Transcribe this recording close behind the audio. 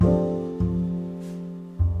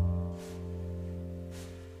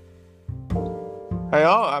Hey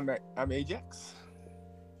all, I'm Ajax.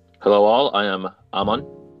 Hello, all. I am Aamon.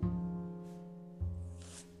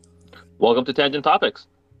 Welcome to Tangent Topics.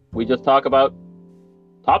 We just talk about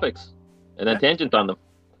topics and then Yeah, tangent on them.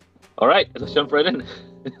 All right, let's jump right in.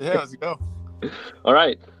 yeah, let's go. All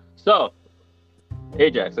right. So,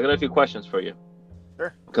 Ajax, I got a few questions for you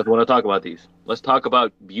Sure. because I want to talk about these. Let's talk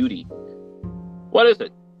about beauty. What is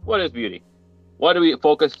it? What is beauty? Why do we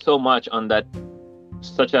focus so much on that,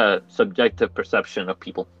 such a subjective perception of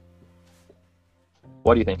people?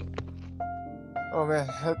 What do you think? Oh man,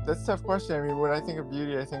 that's a tough question. I mean, when I think of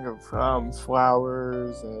beauty, I think of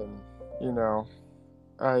flowers, and you know,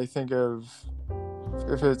 I think of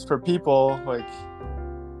if it's for people like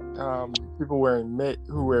people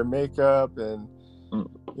who wear makeup and Mm.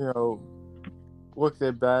 you know look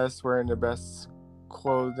their best, wearing their best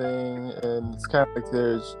clothing, and it's kind of like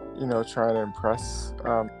they're trying to impress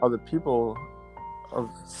other people of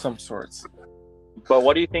some sorts. But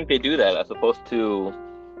what do you think they do that as opposed to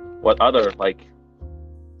what other like?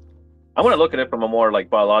 I want to look at it from a more like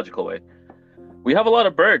biological way. We have a lot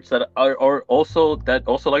of birds that are also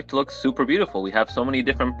like to look super beautiful. We have so many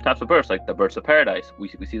different types of birds, like the birds of paradise. We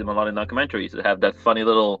see them a lot in documentaries that have that funny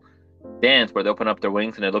little dance where they open up their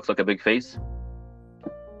wings and it looks like a big face.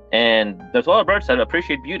 And there's a lot of birds that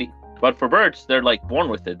appreciate beauty, but for birds, they're like born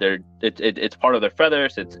with it. It's part of their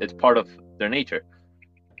feathers. It's part of their nature.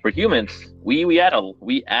 For humans, we add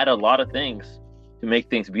a lot of things to make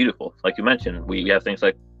things beautiful. Like you mentioned, we have things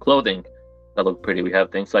like clothing that look pretty. We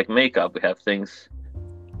have things like makeup. We have things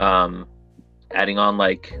um, adding on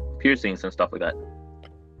like piercings and stuff like that.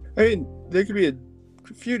 I mean, there could be a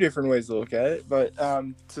few different ways to look at it, but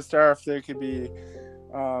to start off, there could be,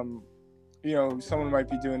 someone might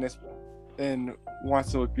be doing this and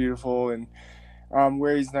wants to look beautiful and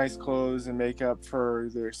wears nice clothes and makeup for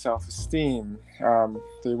their self-esteem.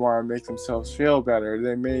 They want to make themselves feel better.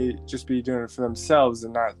 They may just be doing it for themselves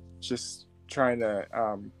and not just trying to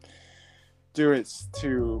do it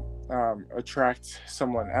to attract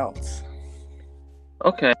someone else.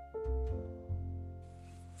 Okay.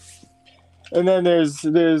 And then there's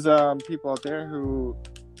people out there who,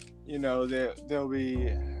 they'll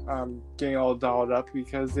be getting all dolled up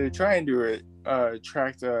because they're trying to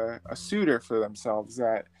attract a suitor for themselves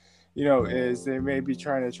that, is they may be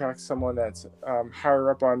trying to attract someone that's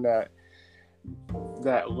higher up on that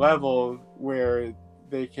level where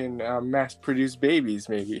they can mass produce babies,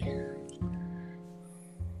 maybe.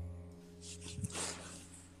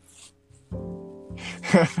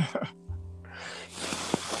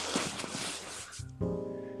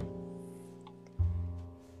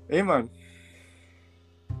 Aamon.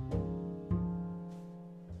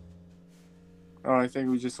 Oh, I think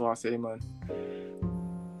we just lost Aamon.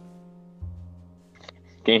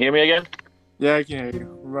 Can you hear me again? Yeah, I can hear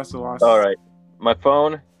you. We must have lost. All right. My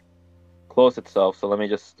phone closed itself, so let me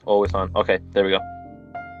just always on. Okay, there we go.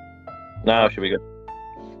 Now it should be good.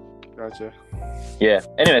 Gotcha. Yeah.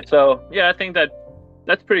 Anyway, so yeah, I think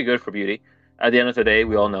that's pretty good for beauty. At the end of the day,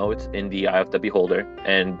 we all know it's in the eye of the beholder,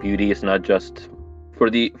 and beauty is not just for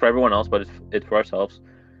everyone else, but it's for ourselves.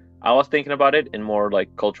 I was thinking about it in more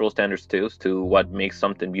like cultural standards too, as to what makes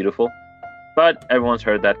something beautiful. But everyone's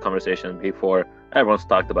heard that conversation before. Everyone's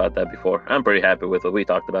talked about that before. I'm pretty happy with what we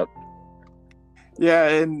talked about. Yeah,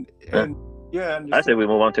 and yeah, I say we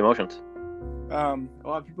move on to emotions. a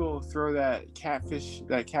lot of people throw that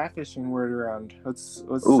catfishing word around. Let's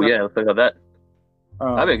Ooh, yeah, let's talk about that.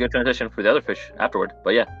 That'd be a um good transition for the other fish afterward.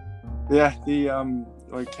 But yeah, yeah, the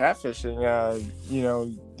like catfishing.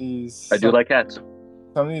 These I do like cats.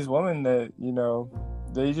 some of these women that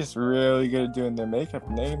they just really good at doing their makeup,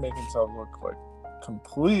 and they make themselves look like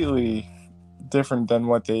completely different than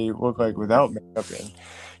what they look like without makeup, and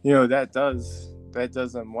that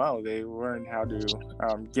does them well. They learn how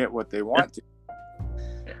to get what they want to.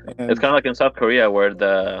 It's kind of like in South Korea where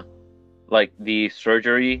the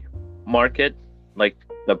surgery market, like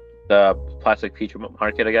the plastic feature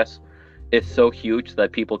market, I guess, is so huge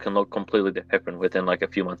that people can look completely different within like a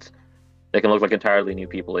few months. They can look like entirely new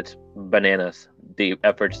people. It's bananas the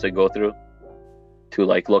efforts to go through to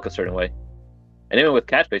like look a certain way. And even with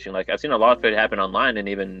catfishing, like I've seen a lot of it happen online, and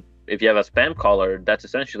even if you have a spam caller, that's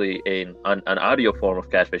essentially an audio form of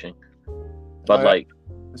catfishing. But Oh, yeah, like,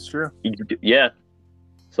 it's true. yeah,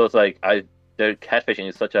 so it's like the catfishing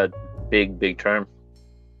is such a big term.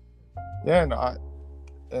 Yeah,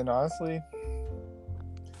 and honestly,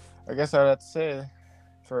 I guess I'd have to say,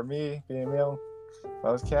 for me being male, if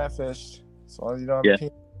I was catfished, as long as you don't have Yeah. a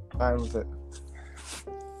penis, I'm fine with it.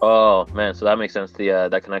 Oh man, so that makes sense. The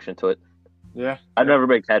that connection to it. Yeah, I've never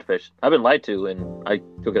been catfished. I've been lied to, and I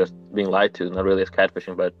took it as being lied to, not really as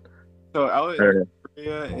catfishing, but So I don't know.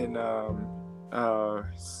 Korea and uh,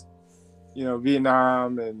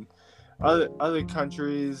 Vietnam and other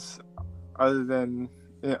countries other than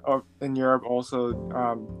in Europe also.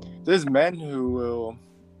 There's men who will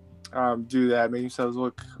do that, make themselves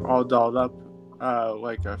look all dolled up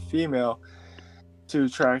like a female to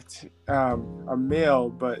attract a male,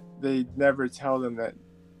 but they never tell them that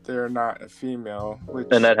they're not a female, And which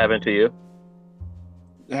that happened to you?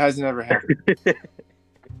 has never happened.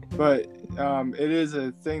 But it is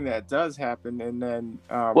a thing that does happen, and then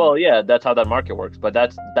Well, yeah, that's how that market works. But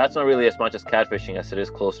that's not really as much as catfishing as it is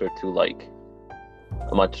closer to like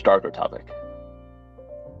a much darker topic.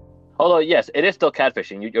 Although yes, it is still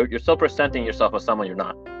catfishing. You're still presenting yourself as someone you're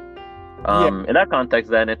not. yeah, In that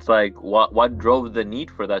context, then it's like what drove the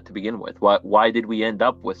need for that to begin with? Why did we end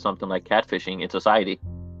up with something like catfishing in society?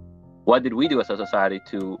 What did we do as a society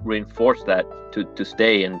to reinforce that to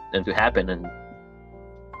stay and to happen, and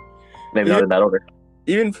maybe not even, in that order?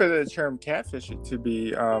 even for the term catfishing to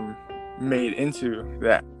be made into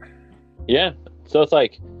that. Yeah. So it's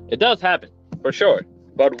like it does happen for sure.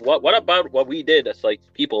 But what about what we did as like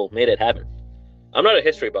people made it happen? I'm not a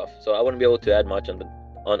history buff, so I wouldn't be able to add much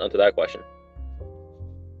onto that question.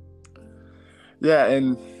 Yeah,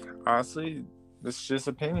 and honestly, it's just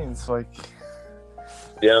opinions. Like,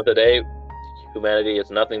 At the end of the day, humanity is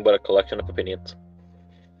nothing but a collection of opinions.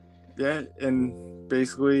 yeah, and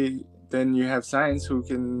basically, then you have science who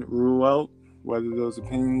can rule out whether those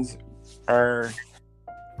opinions are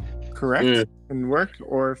correct and work,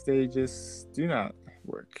 or if they just do not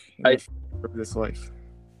work in the field of this life.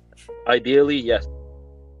 Ideally, yes.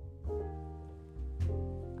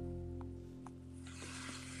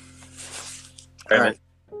 All right.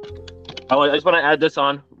 I just want to add this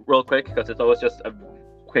on real quick because it's always just a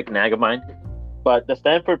quick nag of mine. But the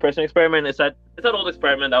Stanford prison experiment it's that old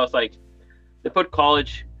experiment that was like they put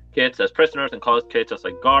college kids as prisoners and college kids as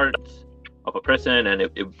like guards of a prison, and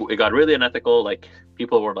it got really unethical. Like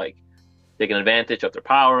people were like taking advantage of their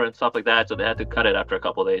power and stuff like that, so they had to cut it after a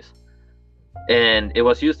couple of days. And it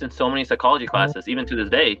was used in so many psychology classes, even to this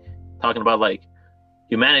day, talking about like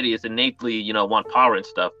humanity is innately, want power and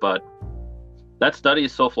stuff. But that study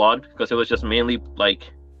is so flawed because it was just mainly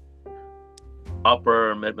like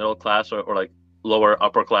upper middle class or like lower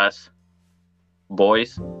upper class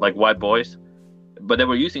boys, like white boys, but they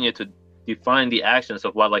were using it to define the actions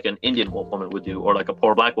of what like an Indian woman would do or like a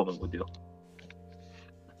poor black woman would do.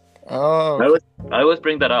 Oh, okay. I always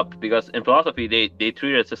bring that up because in philosophy they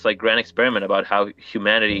treat it as this like grand experiment about how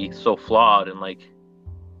humanity is so flawed and like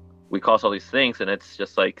we cause all these things, and it's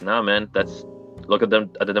just like, nah, man, that's look at them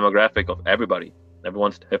at the demographic of everybody.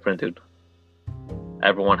 Everyone's different, dude.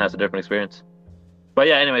 Everyone has a different experience. But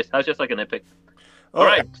yeah, anyways, that's just like a nitpick. All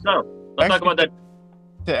right, so let's talk about that.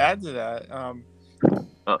 To add to that,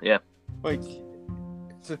 Oh yeah, like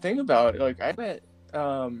to think about it, like I met,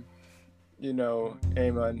 Aamon,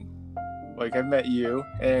 like I've met you,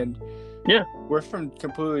 and yeah, we're from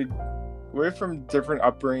different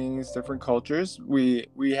upbringings, different cultures. We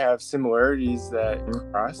have similarities that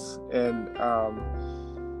cross, and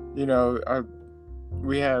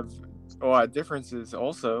we have a lot of differences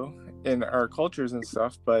also in our cultures and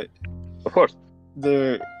stuff. But of course,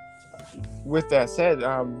 with that said,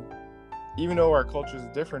 even though our cultures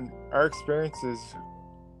are different, our experiences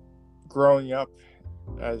growing up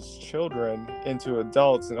as children into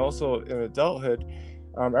adults and also in adulthood,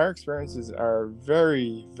 our experiences are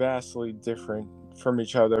very vastly different from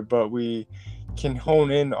each other, but we can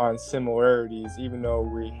hone in on similarities even though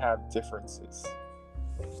we have differences.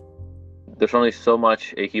 there's only so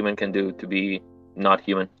much a human can do to be not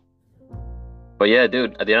human. But yeah,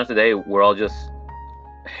 dude, at the end of the day, we're all just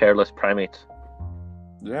hairless primates.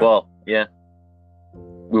 Yeah. Well, yeah.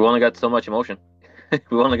 We've only got so much emotion.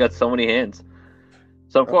 We've only got so many hands.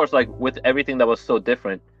 So of course, like with everything that was so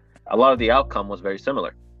different, a lot of the outcome was very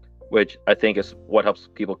similar, which I think is what helps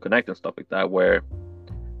people connect and stuff like that, where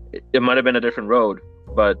it might have been a different road,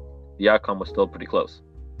 but the outcome was still pretty close.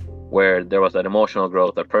 Where there was that emotional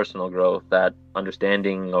growth, that personal growth, that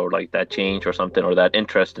understanding or like that change or something, or that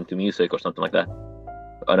interest into music or something like that.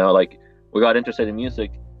 I know, like we got interested in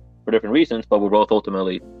music for different reasons, but we both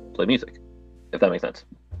ultimately play music, if that makes sense.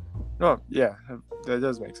 Oh, yeah, that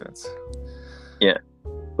does make sense. Yeah.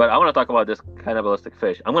 But I want to talk about this cannibalistic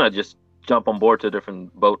fish. I'm going to just jump on board to a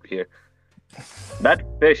different boat here. That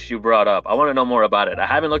fish you brought up, I want to know more about it. I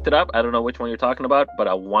haven't looked it up. I don't know which one you're talking about, but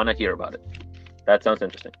I want to hear about it. That sounds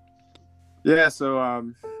interesting. Yeah, so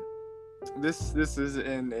this is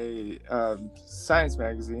in a science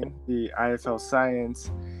magazine, the IFL Science.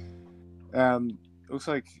 Looks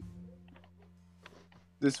like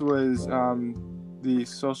this was the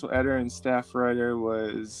social editor and staff writer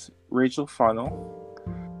was Rachel Funnell.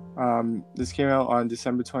 This came out on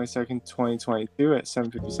December 22nd, 2022 at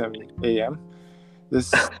 7:57 a.m.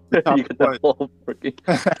 This the You top got the one. whole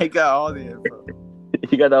freaking. I got all the info.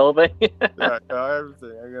 You got the whole thing. Yeah, I got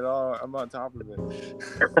everything. I got all. I'm on top of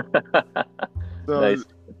it. So, Nice.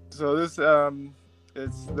 so this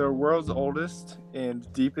it's the world's oldest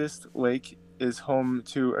and deepest lake is home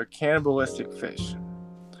to a cannibalistic fish.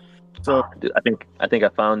 So, Dude, I think I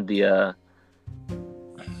found the.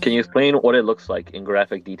 Can you explain what it looks like in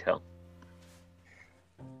graphic detail?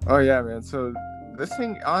 oh yeah, man. So this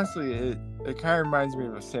thing, honestly, it kind of reminds me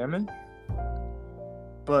of a salmon,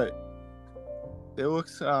 but it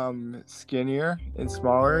looks skinnier and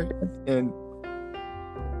smaller, and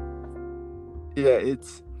yeah,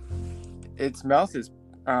 its mouth is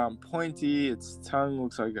pointy. Its tongue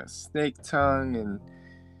looks like a snake tongue, and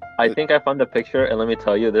I think I found the picture, and let me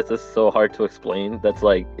tell you, this is so hard to explain. That's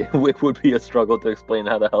like it would be a struggle to explain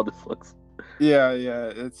how the hell this looks. yeah,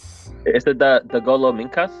 it's. Is it the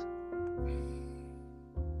Golominkas?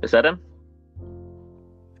 Is that him?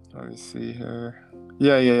 Let me see here.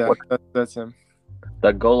 Yeah. What? That's him.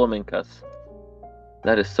 The Golominkas.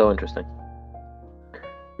 That is so interesting.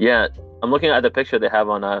 Yeah, I'm looking at the picture they have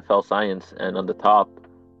on FL Science, and on the top,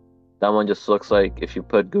 that one just looks like if you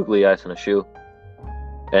put googly eyes on a shoe,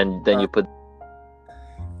 and then you put.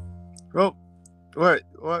 Well, what?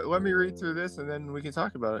 Let me read through this, and then we can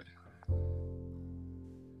talk about it.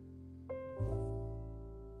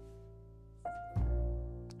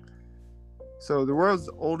 So the world's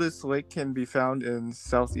oldest lake can be found in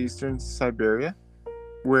southeastern Siberia,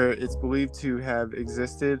 where it's believed to have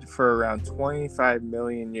existed for around 25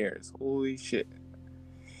 million years. Holy shit.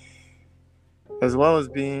 As well as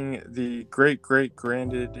being the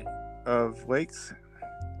great-great-granddad of lakes,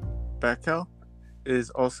 Baikal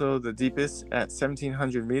is also the deepest at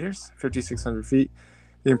 1,700 meters, 5,600 feet.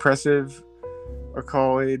 The impressive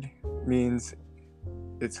accolade means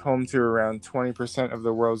it's home to around 20% of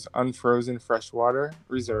the world's unfrozen freshwater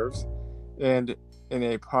reserves, and in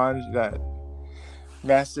a pond that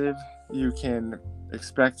massive, you can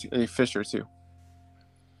expect a fish or two.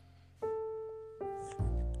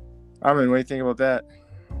 Aamon, what do you think about that?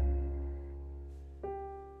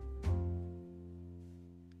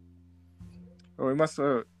 Well, we must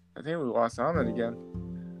have. I think we lost Aamon again.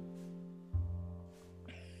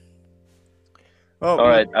 Oh, All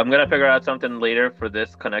right, I'm gonna figure out something later for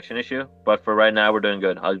this connection issue, but for right now, we're doing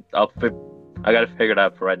good. I gotta figure it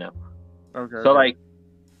out for right now. Okay. So like,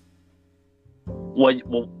 while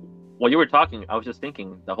you were talking, I was just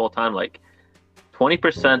thinking the whole time, like,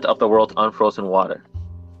 20% of the world's unfrozen water.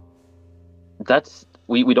 That's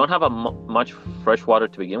we don't have much fresh water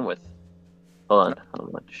to begin with. Hold on, how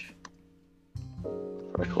much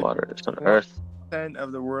fresh water is on Earth? 10%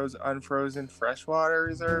 of the world's unfrozen freshwater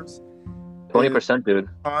reserves. 20%, dude.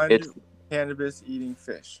 It's cannabis eating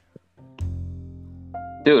fish.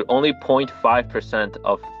 Dude, only 0.5%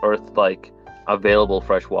 of Earth's like available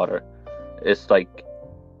fresh water is like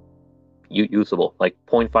usable. Like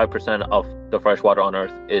 0.5% of the fresh water on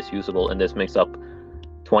Earth is usable, and this makes up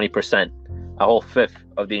 20%, a whole fifth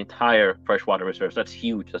of the entire freshwater reserves. That's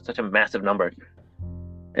huge. That's such a massive number.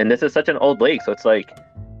 And this is such an old lake, so it's like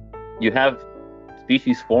you have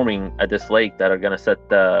species forming at this lake that are gonna set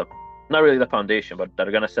the not really the foundation, but that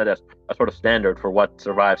are gonna set a sort of standard for what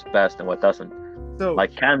survives best and what doesn't. So,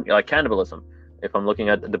 like cannibalism. If I'm looking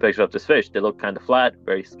at the picture of this fish, they look kind of flat,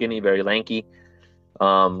 very skinny, very lanky,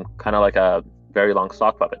 kind of like a very long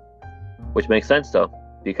sock puppet, which makes sense though,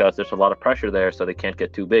 because there's a lot of pressure there, so they can't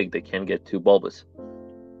get too big, they can't get too bulbous,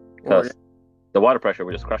 because the water pressure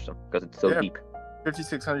would just crush them because it's so deep.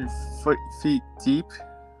 5,600 feet deep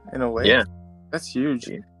in a lake. Yeah, that's huge.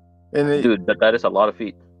 Yeah. And dude, that is a lot of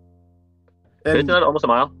feet. Isn't that almost a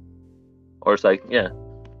mile? Or it's like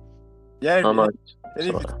how much?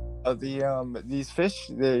 These fish,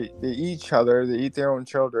 they eat each other, they eat their own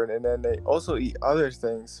children, and then they also eat other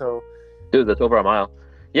things. So, dude, that's over a mile.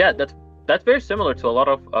 Yeah, that's very similar to a lot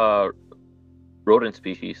of rodent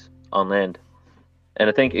species on land, and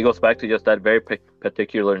I think it goes back to just that very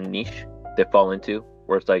particular niche they fall into,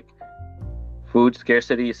 where it's like food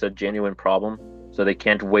scarcity is a genuine problem, so they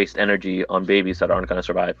can't waste energy on babies that aren't going to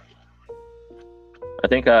survive. I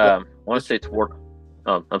think I want to say it's work.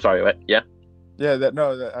 Oh, I'm sorry. What? Yeah. Yeah.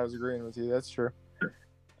 I was agreeing with you. That's true.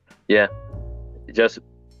 Yeah. Just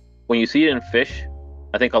when you see it in fish,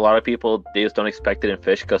 I think a lot of people, they just don't expect it in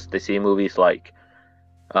fish because they see movies like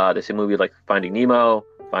Finding Nemo,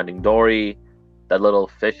 Finding Dory, that little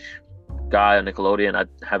fish guy on Nickelodeon. I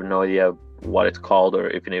have no idea what it's called or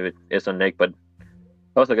if it is on Nick, but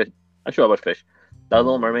I was like, I show about fish. that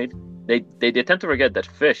Little Mermaid, they tend to forget that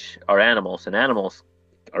fish are animals, and animals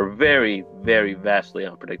are very, very vastly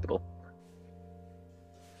unpredictable.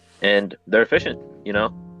 And they're efficient, you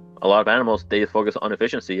know? A lot of animals, they focus on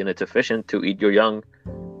efficiency, and it's efficient to eat your young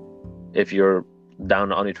if you're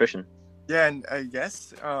down on nutrition. Yeah, and I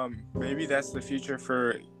guess maybe that's the future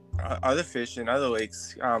for other fish in other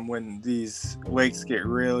lakes. When these lakes get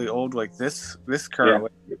really old, like this current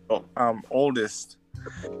lake, oldest,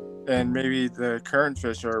 and maybe the current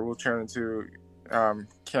fish will turn into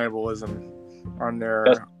cannibalism on their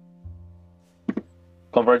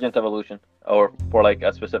convergent evolution, or for like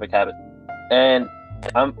a specific habit. And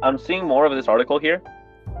I'm seeing more of this article here.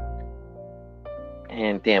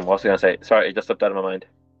 And damn, what was I gonna say? Sorry, it just slipped out of my mind.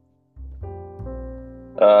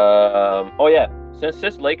 Oh yeah, since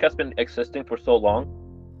this lake has been existing for so long,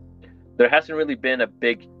 there hasn't really been a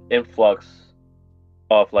big influx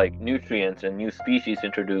of like nutrients and new species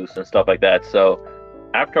introduced and stuff like that. So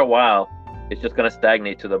after a while, it's just gonna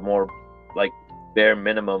stagnate to the more like bare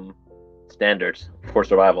minimum standards for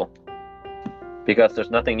survival, because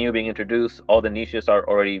there's nothing new being introduced. All the niches are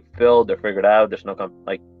already filled, they're figured out. There's no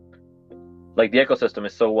like the ecosystem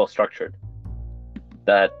is so well structured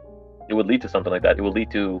that it would lead to something like that. It would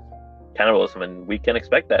lead to cannibalism, and we can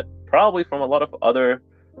expect that probably from a lot of other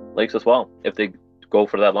lakes as well if they go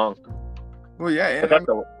for that long. Well, yeah,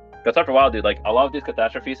 because after a while, dude, like a lot of these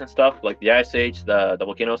catastrophes and stuff, like the ice age, the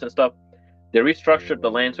volcanoes and stuff, they restructured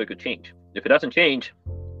the land so it could change. If it doesn't change,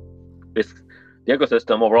 the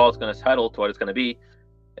ecosystem overall is going to settle to what it's going to be,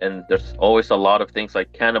 and there's always a lot of things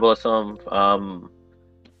like cannibalism.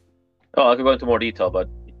 I could go into more detail, but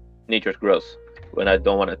nature's gross, and I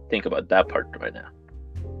don't want to think about that part right now.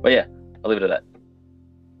 But yeah, I'll leave it at that.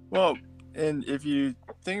 Well, and if you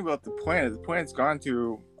think about the planet's gone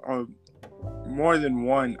through more than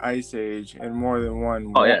one ice age and more than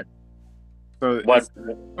one. Oh yeah. So what's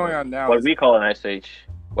going on now? What we call an ice age,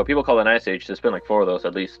 what people call an ice age, there's been like 4 of those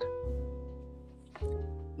at least.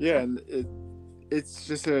 Yeah, and it's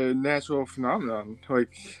just a natural phenomenon.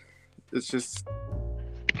 Like, it's just.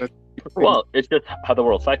 Well, it's just how the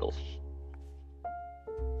world cycles.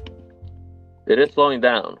 It is slowing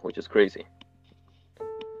down, which is crazy.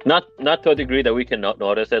 Not to a degree that we can not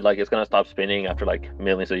notice it. Like, it's gonna stop spinning after like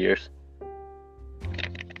millions of years.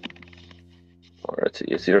 Or let's see,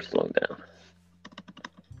 it's here slowing down.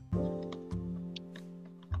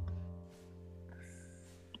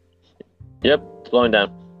 Yep, slowing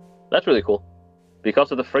down. That's really cool.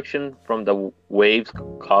 Because of the friction from the waves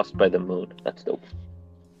caused by the moon. That's dope.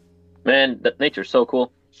 Man, that nature's so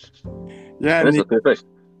cool. Yeah, and fish.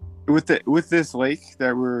 With this lake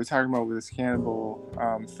that we're talking about with this cannibal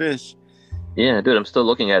fish. Yeah, dude, I'm still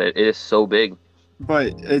looking at it. It is so big.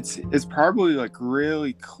 But it's probably like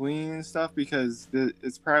really clean and stuff, because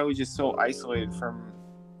it's probably just so isolated from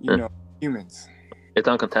humans. It's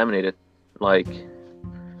uncontaminated. Like,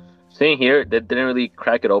 seeing here, they didn't really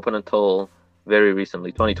crack it open until very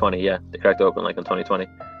recently, 2020. Yeah, they cracked it open like in 2020.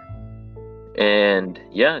 And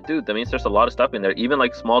yeah, dude, that means there's a lot of stuff in there, even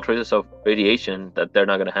like small traces of radiation that they're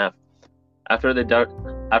not gonna have. After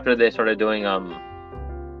they started doing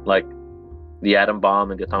like the atom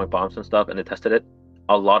bomb and the atomic bombs and stuff, and they tested it,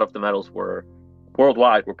 a lot of the metals were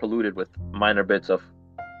polluted with minor bits of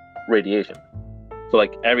radiation. So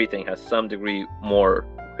like everything has some degree more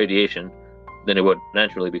radiation than it would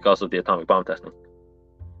naturally because of the atomic bomb testing.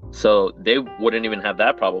 So they wouldn't even have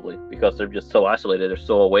that probably, because they're just so isolated. They're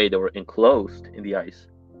so away. They were enclosed in the ice.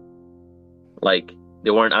 Like, they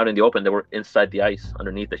weren't out in the open. They were inside the ice,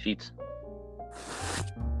 underneath the sheets.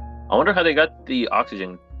 I wonder how they got the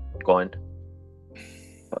oxygen going.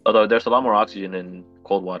 Although there's a lot more oxygen in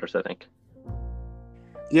cold waters, I think.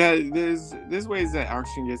 Yeah, there's ways that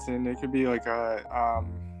oxygen gets in. There could be like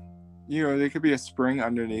there could be a spring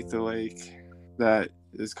underneath the lake that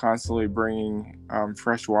is constantly bringing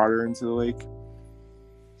fresh water into the lake.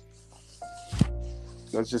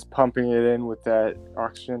 So it's just pumping it in with that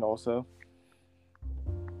oxygen also.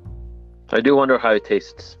 I do wonder how it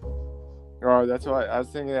tastes. Oh, that's why I was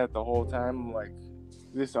thinking that the whole time. Like,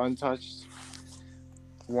 this untouched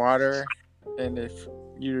water, and if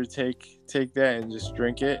you take that and just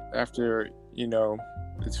drink it after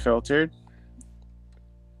it's filtered,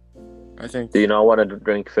 I think. Do you not want to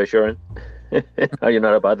drink fish urine? Are you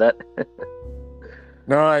not about that?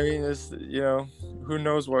 No, I mean, it's who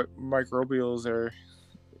knows what microbials are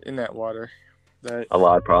in that water. That a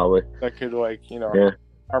lot, probably. That could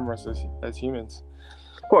harm us as humans.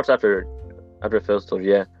 Of course, after it filters,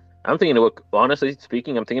 yeah. Honestly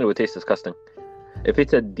speaking, I'm thinking it would taste disgusting. If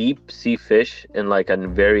it's a deep sea fish in like a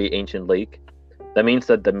very ancient lake, that means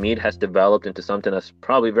that the meat has developed into something that's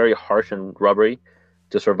probably very harsh and rubbery,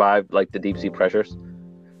 to survive like the deep sea pressures.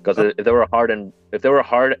 Because if they were hard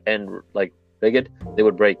and like rigid, they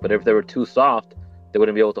would break. But if they were too soft, they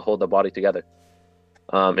wouldn't be able to hold the body together.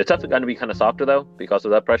 It's definitely going to be kind of softer though because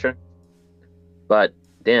of that pressure. But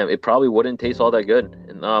damn, it probably wouldn't taste all that good.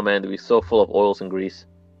 And oh man, it'd be so full of oils and grease.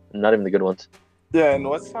 Not even the good ones. Yeah, and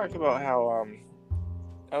let's talk about how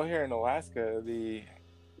out here in Alaska, we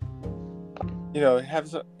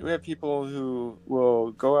have people who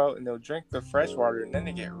will go out and they'll drink the fresh water and then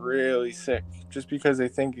they get really sick just because they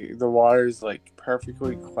think the water is like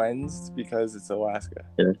perfectly cleansed because it's Alaska.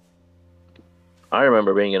 Yeah. I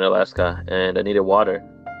remember being in Alaska and I needed water.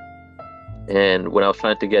 And when I was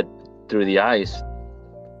trying to get through the ice,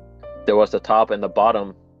 there was the top and the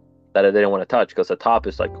bottom that I didn't want to touch because the top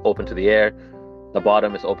is like open to the air, the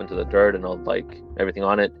bottom is open to the dirt and all like everything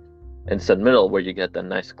on it, and it's the middle where you get the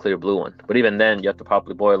nice clear blue one. But even then, you have to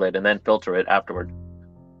properly boil it and then filter it afterward,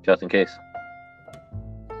 just in case.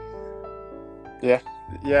 Yeah.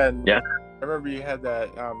 Yeah. I remember you had that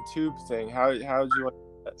tube thing. How did you like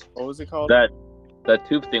that? What was it called? That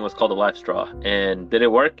tube thing was called a life straw, and did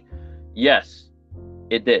it work? Yes,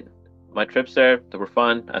 it did. My trips there, they were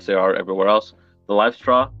fun, as they are everywhere else. The life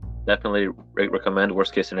straw, definitely recommend.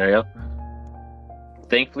 Worst case scenario.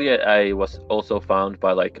 Thankfully, I was also found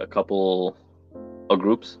by like a couple of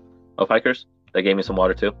groups of hikers that gave me some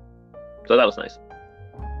water too, so that was nice.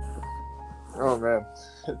 Oh man.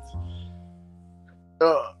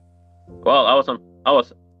 Well, I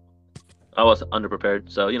was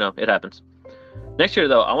underprepared, so it happens. Next year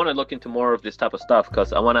though, I want to look into more of this type of stuff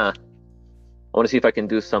because I want to see if I can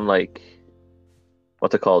do some like,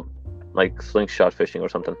 what's it called, like slingshot fishing or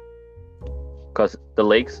something. Because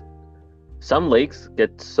some lakes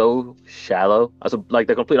get so shallow, like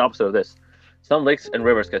the complete opposite of this. Some lakes and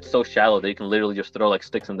rivers get so shallow that you can literally just throw like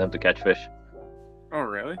sticks in them to catch fish. Oh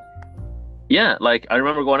really? Yeah, like I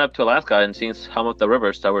remember going up to Alaska and seeing some of the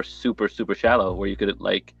rivers that were super, super shallow where you could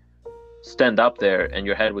like stand up there and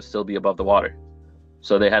your head would still be above the water.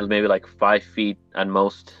 So they had maybe like 5 feet at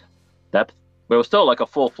most depth, but it was still like a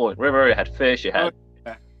full flowing river. It had fish, it had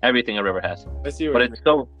everything a river has. I see what but you it's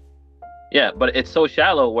mean. so but it's so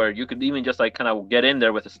shallow where you could even just like kind of get in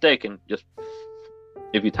there with a stick and just,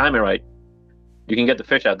 if you time it right, you can get the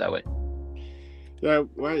fish out that way. Yeah,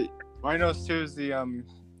 what I noticed too is the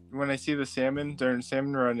when I see the salmon during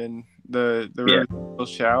salmon run and the river is so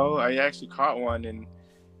shallow, I actually caught one and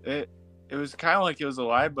it was kind of like it was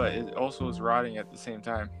alive, but it also was rotting at the same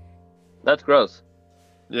time. That's gross.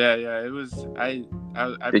 Yeah, it was. I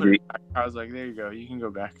put it back. I was like, there you go, you can go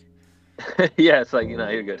back. Yeah, it's like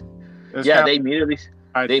you're good. Yeah, they immediately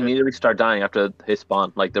start dying after his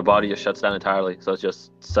spawn. Like their body just shuts down entirely, so it's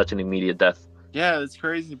just such an immediate death. Yeah, it's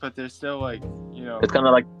crazy, but they're still like, It's kind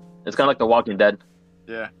of like The Walking Dead.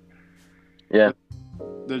 Yeah. Yeah.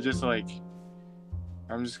 They're just like,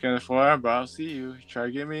 I'm just gonna fly out, but I'll see you. Try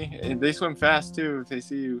to get me. And they swim fast too. If they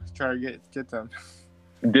see you, try to get them.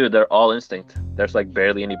 Dude, they're all instinct. There's like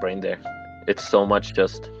barely any brain there. It's so much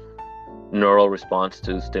just neural response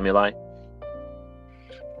to stimuli.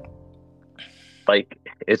 Like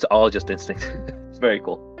it's all just instinct. It's very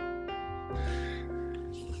cool.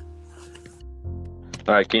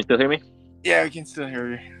 All right, can you still hear me? Yeah, I can still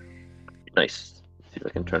hear you. Nice. Let's see if I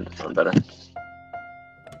can turn this on better.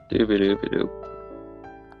 Doobie-doobie-doop.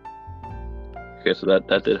 Okay, so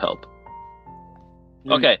that did help.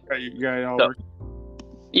 Okay. You got it all working?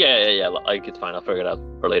 Yeah. Like it's fine. I'll figure it out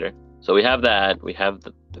for later. So we have that. We have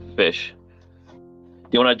the fish. Do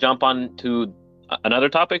you want to jump on to another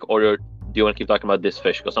topic, or do you want to keep talking about this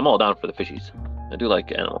fish? Because I'm all down for the fishies. I do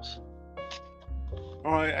like animals.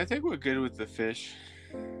 Oh, I think we're good with the fish.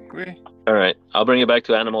 All right. I'll bring it back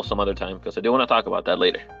to animals some other time because I do want to talk about that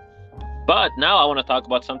later. But now I want to talk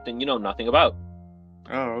about something you know nothing about.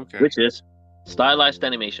 Oh, okay. Which is stylized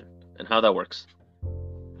animation and how that works.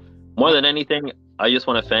 More than anything, I just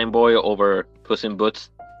want to fanboy over Puss in Boots: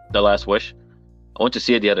 The Last Wish. I went to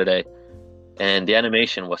see it the other day, and the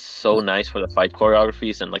animation was so nice for the fight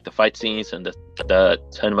choreographies and like the fight scenes, and the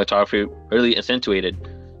cinematography really accentuated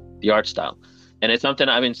the art style. And it's something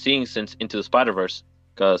I've been seeing since Into the Spider-Verse,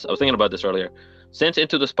 because I was thinking about this earlier. Since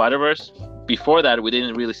Into the Spider-Verse, before that, we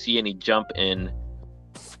didn't really see any jump in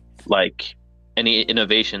like any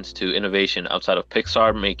innovations to innovation outside of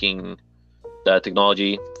Pixar making the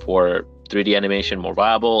technology for 3D animation more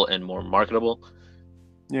viable and more marketable.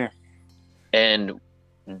 Yeah. And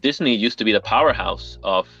Disney used to be the powerhouse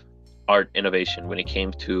of art innovation when it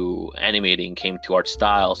came to animating, came to art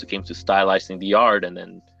styles, it came to stylizing the art and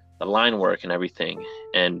then the line work and everything,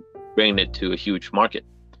 and bringing it to a huge market.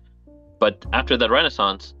 But after the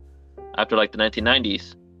Renaissance, after like the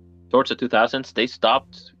 1990s, towards the 2000s, they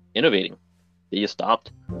stopped innovating. They just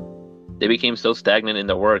stopped. They became so stagnant in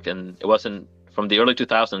their work, and it wasn't from the early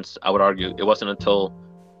 2000s. I would argue it wasn't until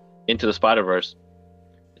Into the Spider-Verse,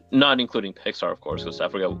 not including Pixar, of course, because I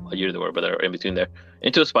forget what year they were, but they're in between there.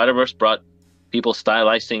 Into the Spider-Verse brought people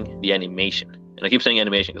stylizing the animation, and I keep saying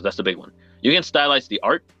animation because that's the big one. You can stylize the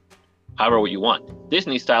art however you want.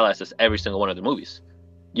 Disney stylizes every single one of the movies.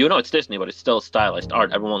 You know it's Disney, but it's still stylized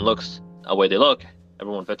art. Everyone looks the way they look.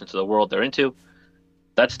 Everyone fits into the world they're into.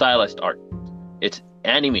 That's stylized art. It's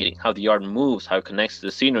animating how the art moves, how it connects to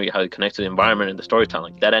the scenery, how it connects to the environment and the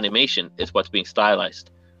storytelling. That animation is what's being stylized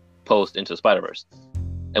post Into the Spider-Verse.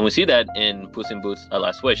 And we see that in Puss in Boots: A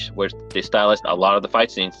Last Wish, where they stylized a lot of the fight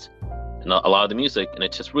scenes and a lot of the music, and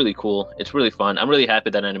it's just really cool. It's really fun. I'm really happy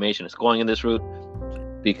that animation is going in this route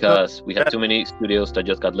because we have too many studios that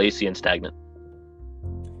just got lazy and stagnant.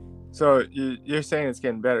 So you're saying it's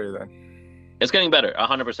getting better then? It's getting better,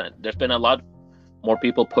 100%. There's been a lot more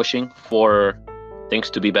people pushing for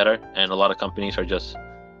things to be better, and a lot of companies are just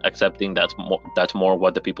accepting that's more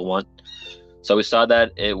what the people want. So we saw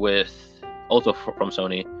that with also from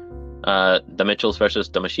Sony, the Mitchells versus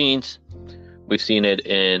the Machines. We've seen it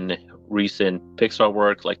in recent Pixar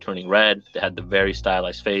work like Turning Red. They had the very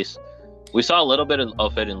stylized face. We saw a little bit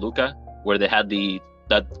of it in Luca, where they had the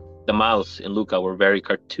mouths in Luca were very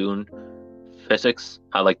cartoon physics,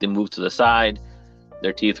 how like they moved to the side,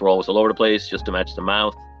 their teeth were always all over the place just to match the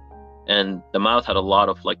mouth, and the mouth had a lot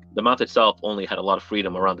of the mouth itself only had a lot of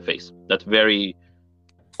freedom around the face. That's very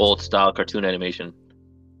old style cartoon animation,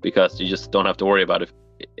 because you just don't have to worry about it.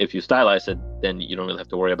 If you stylize it, then you don't really have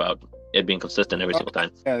to worry about it being consistent every single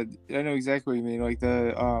time. Yeah, I know exactly what you mean. Like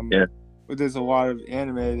there's a lot of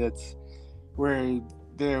anime that's where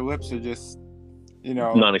their lips are just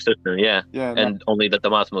non-existent. Yeah, and only that the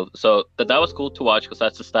mouth moves. So that was cool to watch because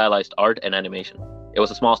that's the stylized art and animation. It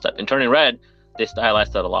was a small step. In Turning Red, they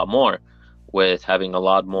stylized that a lot more, with having a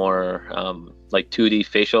lot more 2D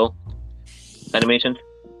facial animation.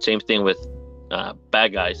 Same thing with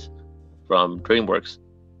Bad Guys from DreamWorks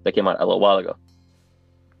that came out a little while ago.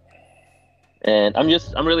 And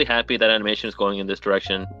I'm really happy that animation is going in this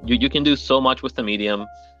direction. You can do so much with the medium,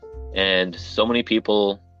 and so many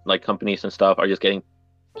people, like companies and stuff, are just getting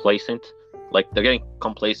complacent. Like they're getting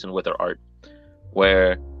complacent with their art.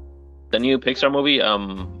 Where the new Pixar movie,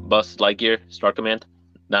 Buzz Lightyear, Star Command,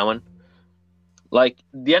 that one, like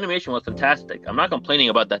the animation was fantastic. I'm not complaining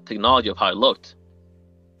about that technology of how it looked.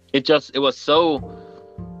 It was so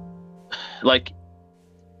like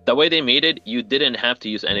the way they made it. You didn't have to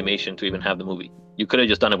use animation to even have the movie. You could have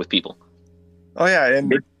just done it with people. Oh yeah,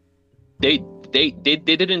 and they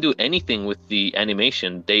didn't do anything with the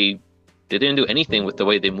animation. They didn't do anything with the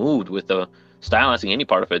way they moved, with the stylizing, any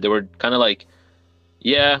part of it. They were kind of like,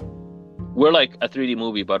 yeah, we're like a 3D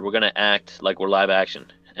movie, but we're gonna act like we're live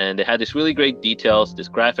action. And they had this really great details. These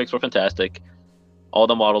graphics were fantastic. All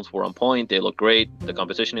the models were on point. They looked great. The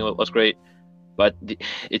composition was great. But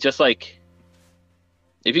it's just like,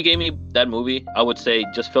 if you gave me that movie, I would say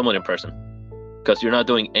just film it in person, because you're not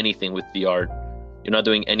doing anything with the art. You're not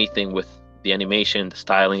doing anything with the animation, the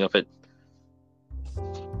styling of it.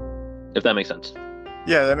 If that makes sense.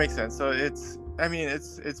 Yeah, that makes sense. So it's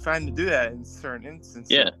fine to do that in certain instances.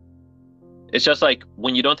 Yeah. It's just like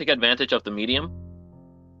when you don't take advantage of the medium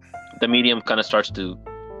kind of starts to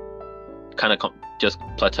just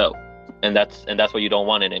plateau. And that's what you don't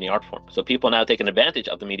want in any art form. So people now taking advantage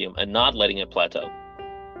of the medium and not letting it plateau,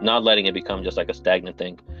 not letting it become just like a stagnant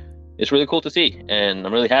thing. It's really cool to see, and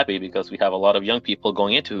I'm really happy because we have a lot of young people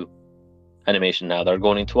going into animation now. They're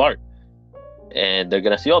going into art, and they're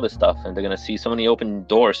gonna see all this stuff, and they're gonna see so many open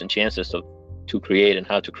doors and chances to create and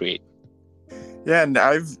how to create. Yeah, and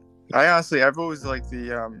I've always liked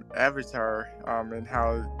the Avatar and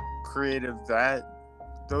how creative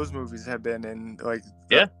those movies have been, and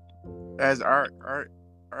as art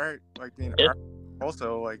like being art,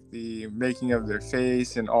 also like the making of their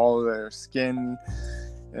face and all of their skin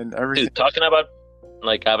and everything. Dude, talking about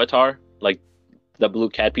like Avatar, like the blue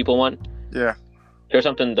cat people one. Yeah. Here's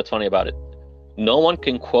something that's funny about it. No one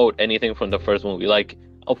can quote anything from the first movie. Like,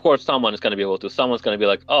 of course, someone is going to be able to. Someone's going to be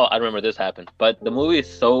like, oh, I remember this happened. But the movie is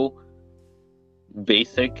so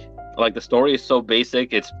basic. Like, the story is so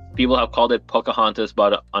basic. It's people have called it Pocahontas,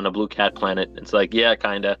 but on a blue cat planet. It's like, yeah,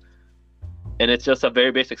 kind of. And it's just a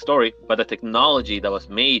very basic story. But the technology that was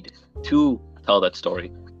made to tell that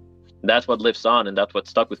story, that's what lives on, and that's what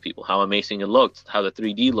stuck with people. How amazing it looked, how the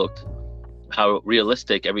 3D looked, how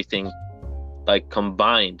realistic everything like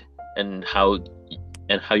combined, and how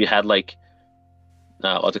you had like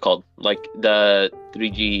what's it called, like the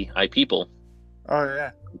 3GI people. Oh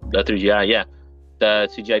yeah, the 3GI, yeah, the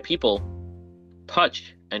CGI people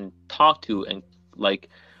touch and talk to and like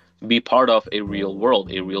be part of a real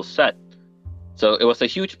world, a real set. So it was a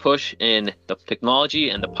huge push in the technology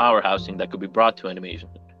and the powerhousing that could be brought to animation.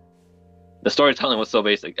 The storytelling was so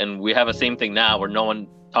basic, and we have the same thing now where no one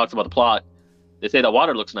talks about the plot. They say the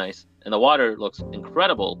water looks nice, and the water looks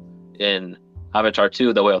incredible in Avatar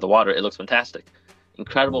 2, The Way of the Water. It looks fantastic.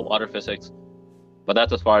 Incredible water physics. But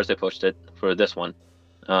that's as far as they pushed it for this one.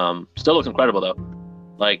 Still looks incredible, though.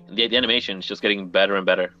 Like, the animation is just getting better and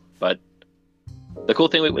better. But the cool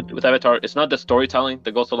thing with Avatar, it's not the storytelling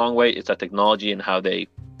that goes a long way, it's the technology and how they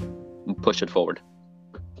push it forward.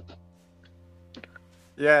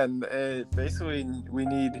 Yeah, and basically we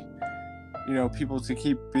need, people to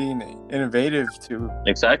keep being innovative to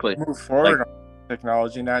Exactly. move forward on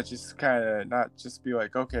technology, not just be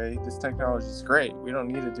like, okay, this technology is great, we don't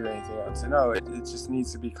need to do anything else. No, it just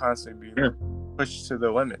needs to be constantly being pushed to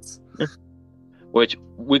the limits. Which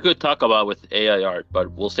we could talk about with AI art,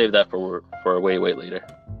 but we'll save that for way later.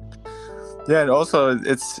 Yeah, and also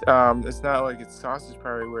it's not like it's Sausage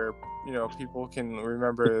Party where people can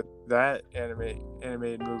remember that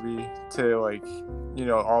animated movie to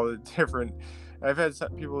all the different. I've had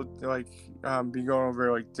some people be going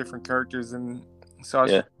over different characters and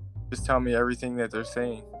Sausage just tell me everything that they're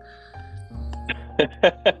saying.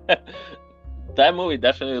 That movie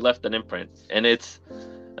definitely left an imprint, and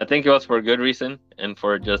I think it was for a good reason and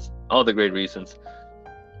for just all the great reasons.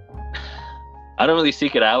 I don't really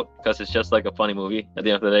seek it out because it's just like a funny movie. At the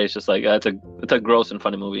end of the day, it's just like it's a gross and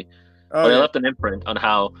funny movie. Oh, but yeah. It left an imprint on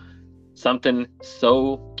how something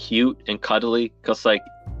so cute and cuddly, because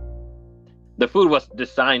the food was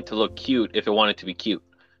designed to look cute if it wanted to be cute.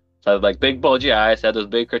 So it had big bulgy eyes, had those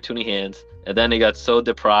big cartoony hands, and then it got so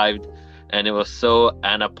deprived, and it was so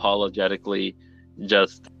unapologetically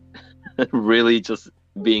just really just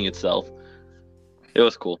being itself. It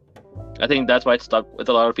was cool. I think that's why it stuck with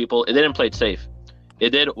a lot of people. It didn't play it safe. It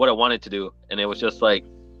did what it wanted to do, and it was just like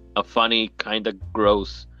a funny, kind of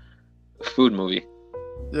gross food movie.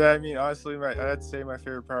 Yeah, I mean, honestly, I'd say my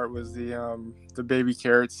favorite part was the baby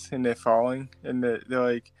carrots and they're falling, and they're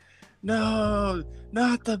like, no,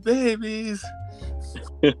 not the babies.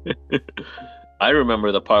 I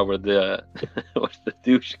remember the part where the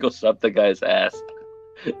douche goes up the guy's ass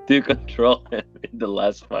to control him in the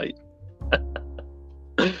last fight.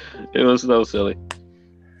 It was so silly.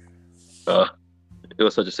 It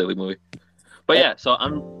was such a silly movie. But yeah, so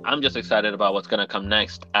I'm just excited about what's gonna come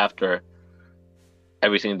next after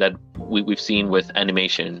everything that we've seen with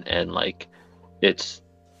animation and its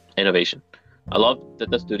innovation. I love that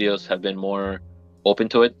the studios have been more open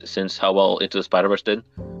to it since how well Into the Spider-Verse did.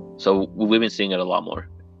 So we've been seeing it a lot more,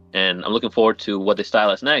 and I'm looking forward to what they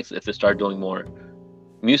stylize next if they start doing more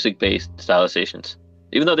music-based stylizations.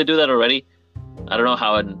 Even though they do that already, I don't know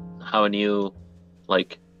how a new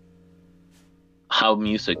how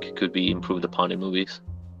music could be improved upon in movies.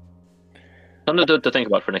 Something to think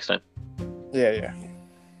about for next time. Yeah.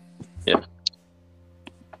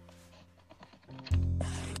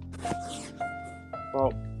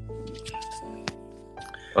 Well,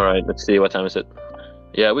 all right. Let's see. What time is it?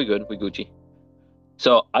 Yeah, we good. We Gucci.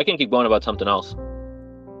 So I can keep going about something else.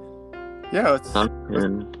 Yeah, let's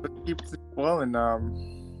keep this flowing.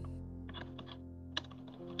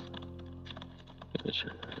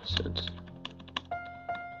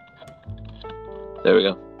 There we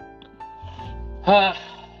go.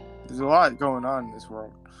 There's a lot going on in this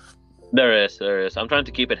world. There is. I'm trying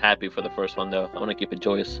to keep it happy for the first one, though. I want to keep it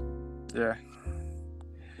joyous. Yeah.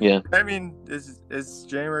 I mean, it's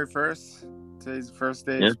January 1st. Today's the first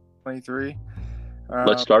day of 2023.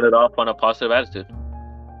 Let's start it off on a positive attitude.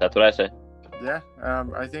 That's what I say. Yeah.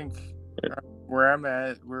 I think where I'm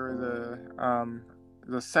at, we're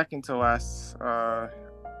the second to last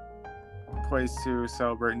place to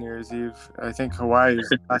celebrate New Year's Eve. I think Hawaii is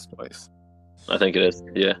the last place. I think it is.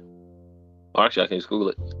 Yeah. Or actually, I can just Google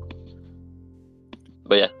it.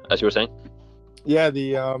 But yeah, as you were saying. Yeah,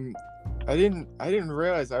 I didn't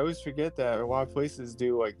realize. I always forget that a lot of places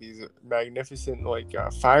do these magnificent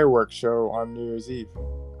fireworks show on New Year's Eve.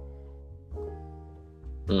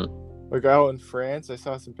 Out in France, I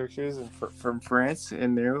saw some pictures from France,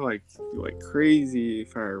 and they're like crazy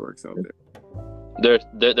fireworks out there.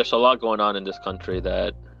 There's a lot going on in this country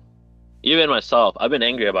that even myself, I've been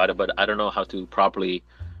angry about it, but I don't know how to properly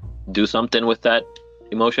do something with that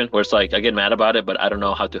emotion. Where it's I get mad about it, but I don't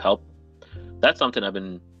know how to help. That's something I've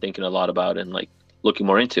been thinking a lot about and looking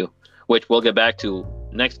more into, which we'll get back to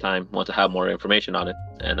next time once I have more information on it,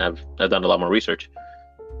 and I've done a lot more research.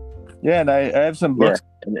 Yeah, and I have some books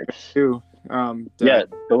too. Yeah, That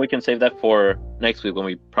but we can save that for next week when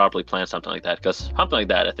we properly plan something like that. Because something like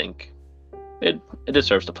that, I think it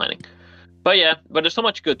deserves the planning. But yeah, but there's so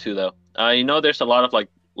much good too, though. There's a lot of like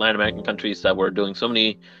Latin American countries that were doing so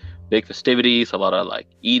many big festivities, a lot of like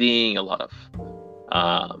eating, a lot of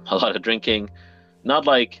drinking. Not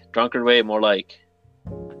like drunkard way, more like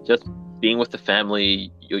just being with the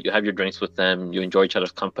family. You have your drinks with them. You enjoy each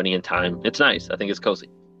other's company and time. It's nice. I think it's cozy.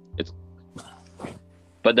 It's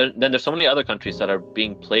But then there's so many other countries that are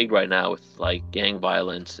being plagued right now with like gang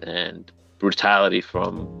violence and brutality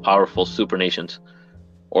from powerful super nations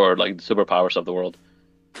or like the superpowers of the world,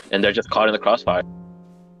 and they're just caught in the crossfire.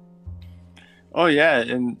 oh yeah,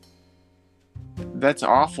 and that's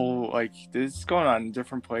awful. Like this is going on in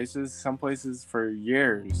different places. Some places for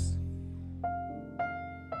years.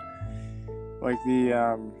 Like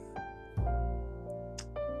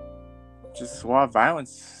just a lot of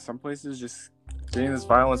violence. Some places just getting this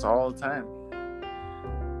violence all the time.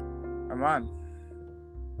 I'm on.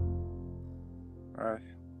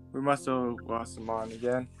 We must have lost him on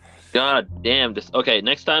again. God damn this. Okay,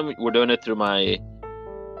 next time we're doing it through my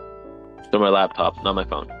laptop, not my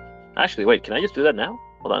phone. Actually, wait, can I just do that now?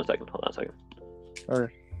 Hold on a second. Okay. I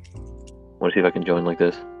want to see if I can join like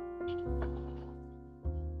this.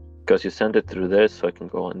 Because you sent it through this, so I can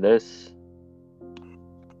go on this.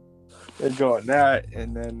 And go on that,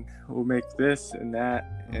 and then we'll make this and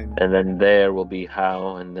that, and then there will be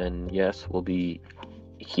how, and then yes will be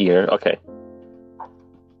here. Okay.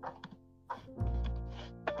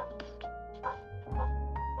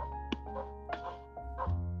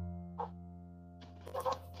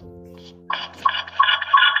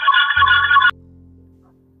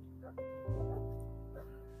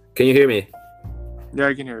 Can you hear me? Yeah,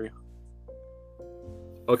 I can hear you.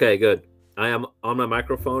 Okay, good. I am on my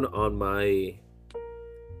microphone on my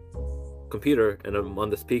computer, and I'm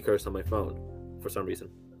on the speakers on my phone for some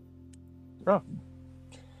reason. Oh.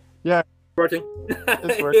 Yeah. Working.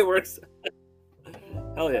 It's working. It works.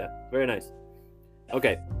 Hell yeah. Very nice.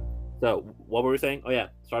 Okay. So, what were we saying? Oh yeah,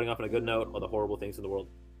 starting off on a good note, all the horrible things in the world.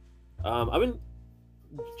 I've been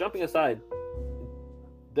jumping aside.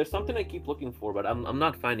 There's something I keep looking for, but I'm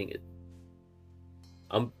not finding it.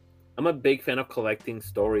 I'm a big fan of collecting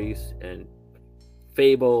stories and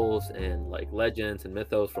fables and like legends and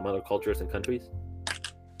mythos from other cultures and countries.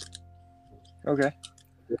 Okay.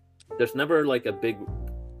 There's never like a big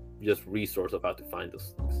just resource of how to find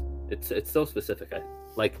those things. It's so specific.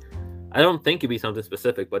 I don't think it'd be something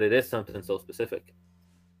specific, but it is something so specific.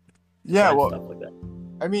 Yeah, well, stuff like that.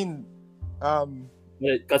 I mean,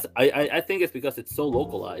 because I think it's because it's so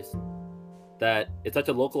localized that it's such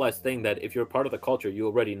a localized thing that if you're part of the culture, you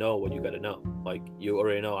already know what you got to know. Like you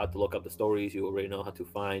already know how to look up the stories. You already know how to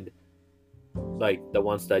find like the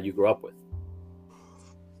ones that you grew up with.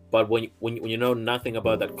 But when you know nothing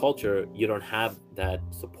about that culture, you don't have that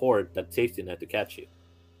support, that safety net to catch you.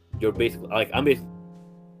 You're basically like I'm basically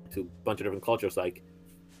to a bunch of different cultures. Like,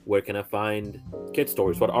 where can I find kid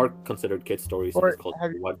stories? What are considered kid stories in this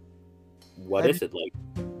culture? What is it like?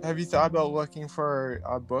 Have you thought about looking for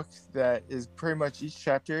a book that is pretty much each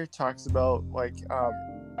chapter talks about like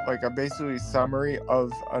a basically summary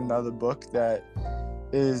of another book that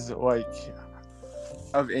is like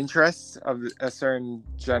of interest of a certain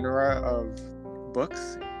genre of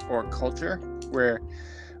books or culture where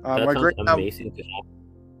that like sounds right amazing to have.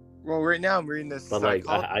 Well, right now I'm reading this. But like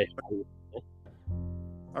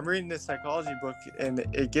I'm reading this psychology book, and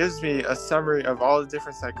it gives me a summary of all the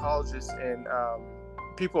different psychologists and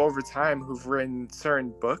people over time who've written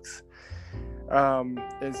certain books.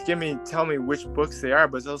 It's tell me which books they are,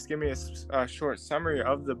 but it'll give me a short summary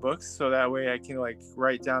of the books, so that way I can like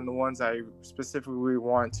write down the ones I specifically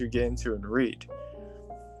want to get into and read.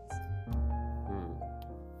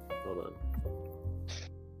 Hold on.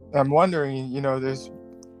 I'm wondering, there's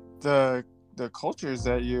the cultures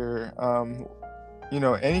that you're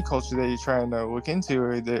any culture that you're trying to look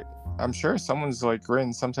into, that I'm sure someone's like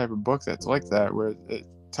written some type of book that's like that, where it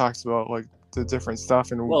talks about like the different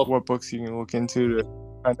stuff and what books you can look into to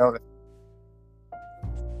find out.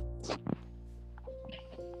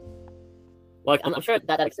 Like, I'm sure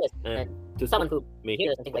that exists, and to someone who may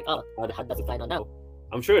hear this and think like, oh, how does it find out now?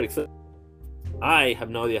 I'm sure it exists. I have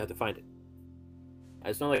no idea how to find it.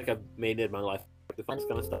 It's not like I've made it my life to find this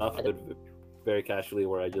kind of stuff. I do it very casually,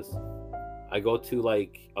 where I go to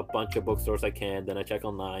like a bunch of bookstores I can, then I check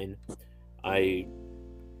online. I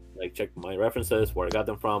like check my references, where I got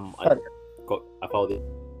them from. I follow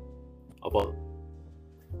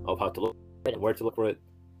of how to look for it and where to look for it.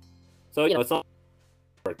 So it's not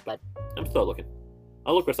work, but I'm still looking.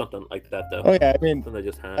 I'll look for something like that though. Oh yeah, I mean, something that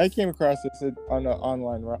just has. I came across this on an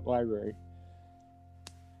online library.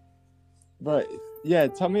 But yeah,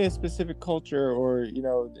 tell me a specific culture or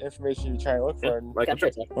the information you're trying to look for, and like I'm sure.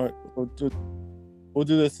 we'll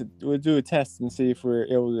do this. We'll do a test and see if we're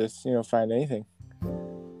able to just find anything.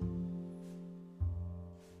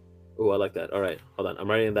 Oh, I like that. All right, hold on. I'm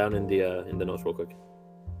writing it down in the notes real quick.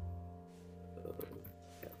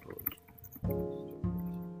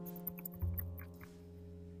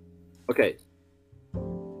 Okay.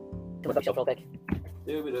 Look up real quick.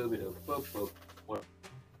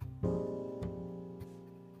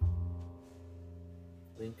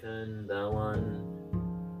 Lincoln, that one.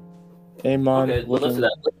 Aamon. Okay, well, listen to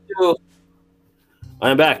that. Let's do...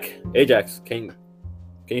 I'm back. Ajax, can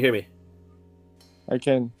you hear me? I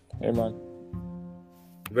can. Aamon.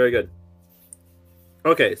 Very good.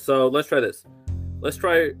 Okay, so let's try this. Let's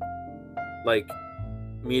try like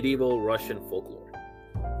medieval Russian folklore.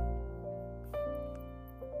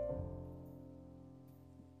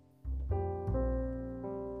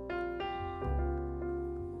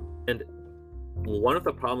 And one of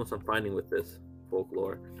the problems I'm finding with this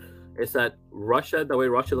folklore is that Russia, the way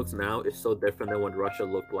Russia looks now, is so different than what Russia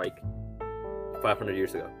looked like 500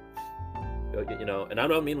 years ago. And I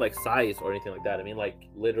don't mean like size or anything like that. I mean like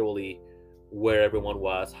literally where everyone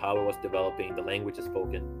was, how it was developing, the languages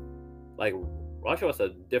spoken. Like Russia was a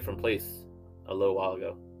different place a little while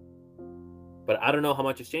ago. But I don't know how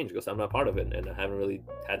much it's changed because I'm not part of it and I haven't really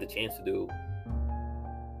had the chance to do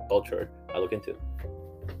culture I look into.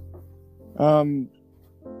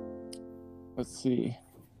 Let's see.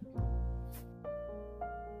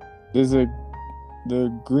 There's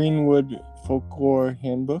the Greenwood Folklore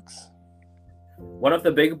Handbooks. One of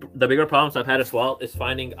the bigger problems I've had as well is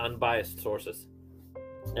finding unbiased sources.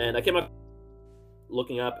 And I came up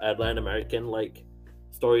looking up at Latin American like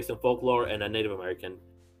stories and folklore and Native American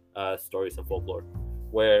stories and folklore,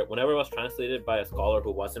 where whenever it was translated by a scholar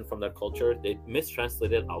who wasn't from that culture, they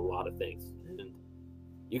mistranslated a lot of things. And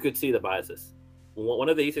you could see the biases. One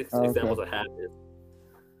of the easiest examples I have is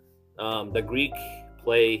the Greek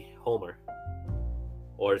play Homer.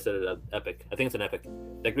 Or is it an epic? I think it's an epic.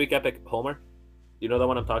 The Greek epic Homer. You know the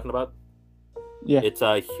one I'm talking about? Yeah. It's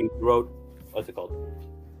a huge road. What's it called?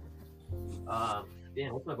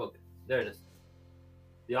 Damn, what's my book? There it is.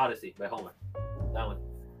 The Odyssey by Homer. That one.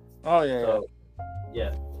 Oh yeah. So,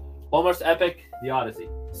 yeah. Homer's epic, The Odyssey.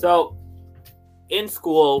 So in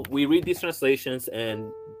school, we read these translations,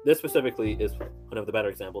 and this specifically is one of the better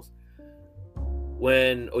examples.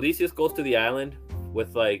 When Odysseus goes to the island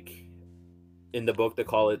with like in the book they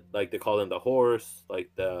call him the horse, like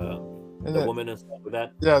the woman and stuff like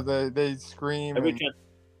that. Yeah, they scream.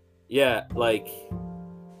 Yeah, like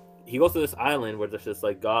he goes to this island where there's this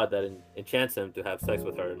like god that enchants him to have sex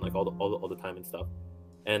with her and like all the time and stuff.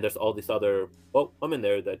 And there's all these other women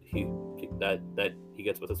there that he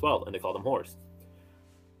gets with as well, and they call them whores.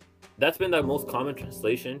 That's been the most common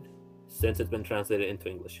translation since it's been translated into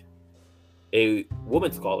English. A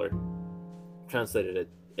woman scholar translated it,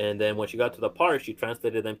 and then when she got to the part, she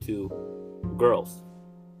translated them to girls.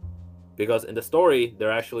 Because in the story,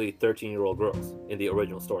 they're actually 13-year-old girls in the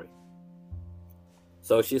original story.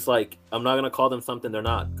 So she's like, I'm not going to call them something they're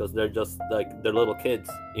not, because they're just like, they're little kids.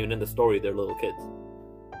 Even in the story, they're little kids.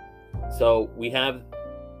 So we have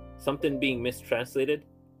something being mistranslated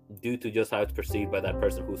due to just how it's perceived by that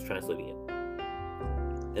person who's translating it.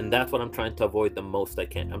 And that's what I'm trying to avoid the most I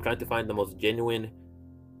can. I'm trying to find the most genuine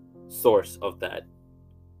source of that.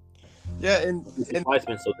 Yeah, and why it's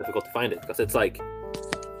been so difficult to find it, because it's like,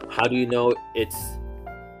 how do you know it's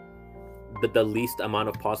the least amount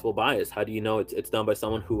of possible bias? How do you know it's done by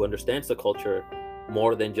someone who understands the culture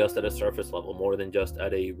more than just at a surface level, more than just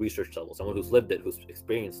at a research level, someone who's lived it, who's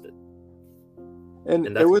experienced it? And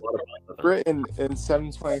it was written in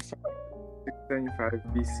 725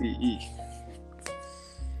 BCE.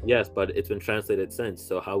 Yes, but it's been translated since.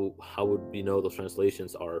 So how would we know those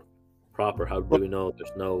translations are proper? How do we know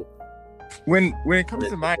there's no? When it comes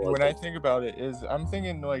to mind, when I think about it, is I'm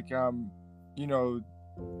thinking like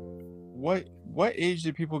what age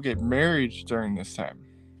did people get married during this time?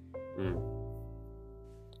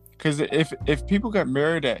 Because if people got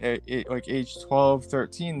married at like age 12,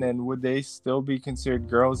 13, then would they still be considered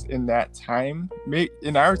girls in that time?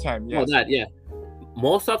 In our time, yes. Oh, yeah.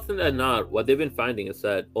 Most often than not, what they've been finding is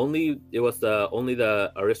that only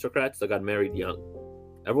the aristocrats that got married young.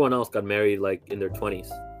 Everyone else got married like in their 20s,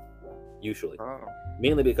 usually. Oh.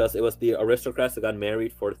 Mainly because it was the aristocrats that got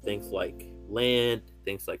married for things like land,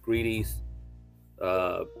 things like greedies,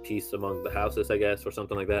 peace among the houses, I guess, or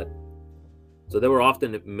something like that. So they were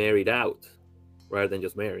often married out rather than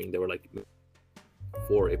just marrying. They were like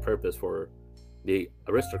for a purpose for the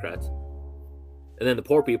aristocrats. And then the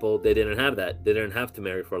poor people, they didn't have that. They didn't have to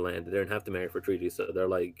marry for land. They didn't have to marry for treaties. So they're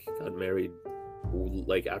like got married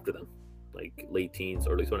like after them, like late teens,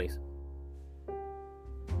 early 20s.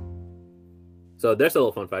 So there's a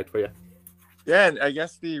little fun fact for you. Yeah, and I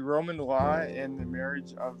guess the Roman law and the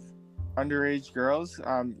marriage of underage girls.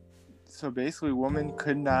 So basically, women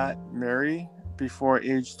could not marry before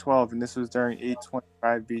age 12, and this was during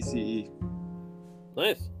 825 BCE.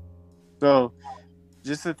 Nice. So,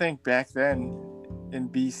 just to think back then, in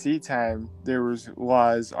BC time, there was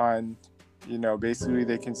laws on, basically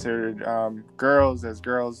they considered girls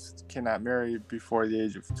cannot marry before the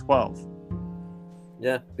age of 12.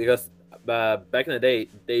 Yeah, because back in the day,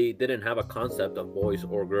 they didn't have a concept of boys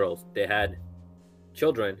or girls. They had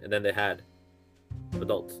children, and then they had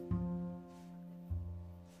adults.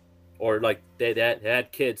 Or like they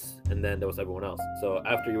had kids, and then there was everyone else. So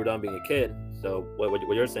after you were done being a kid, so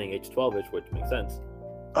what you're saying, age 12ish, which makes sense.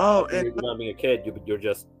 Oh, After you're done being a kid, you're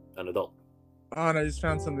just an adult. Oh, and I just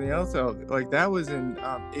found something else out. Like that was in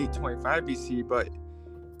 825 BC, but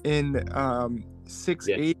in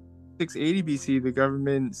 680 BC, the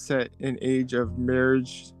government set an age of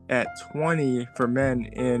marriage at 20 for men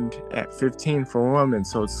and at 15 for women.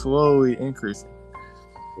 So it's slowly increasing.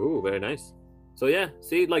 Ooh, very nice. So yeah,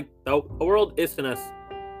 see, like the world isn't as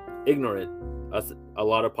ignorant as a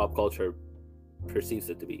lot of pop culture perceives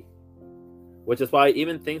it to be, which is why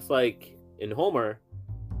even things like in Homer,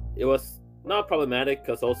 it was not problematic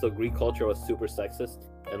because also Greek culture was super sexist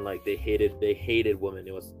and like they hated women.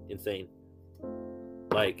 It was insane.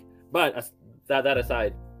 Like, but as that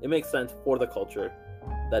aside, it makes sense for the culture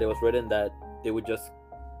that it was written that they would just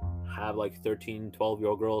have like 13,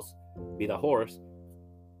 12-year-old girls be the whores.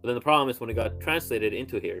 But then the problem is when it got translated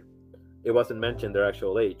into here, it wasn't mentioned their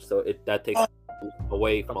actual age, so that takes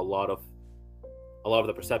away from a lot of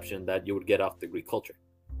the perception that you would get off the Greek culture.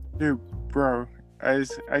 Dude, bro, I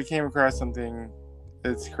came across something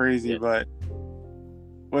that's crazy, but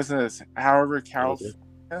listen to this. However,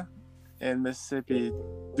 California and Mississippi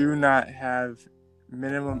do not have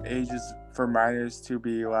minimum ages for minors to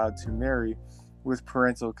be allowed to marry with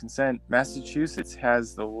parental consent. Massachusetts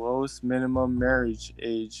has the lowest minimum marriage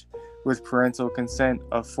age with parental consent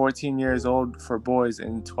of 14 years old for boys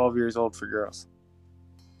and 12 years old for girls.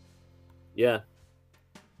 Yeah.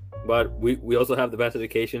 But we also have the best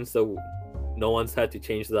education, so no one's had to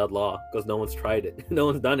change that law because no one's tried it. No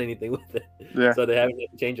one's done anything with it. Yeah. So they haven't had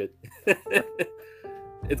to change it.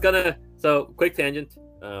 So quick tangent.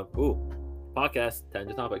 Podcast,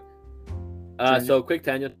 tangent topic. So quick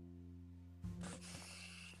tangent.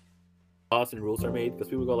 Laws and rules are made because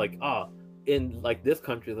people go like, in like this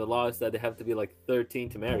country, the law is that they have to be like 13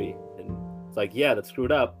 to marry. And it's like, yeah, that's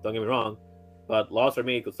screwed up. Don't get me wrong. But laws are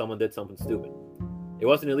made because someone did something stupid. It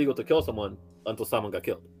wasn't illegal to kill someone until someone got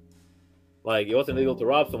killed. Like, it wasn't illegal to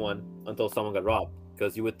rob someone until someone got robbed.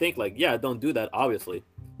 Because you would think, like, yeah, don't do that, obviously.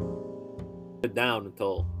 Put down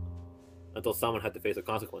until someone had to face the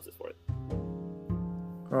consequences for it.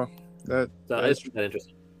 Oh, it's that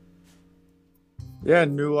interesting. Yeah,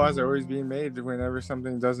 new laws are always being made whenever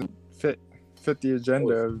something doesn't fit the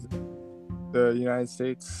agenda of the United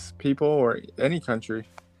States people or any country.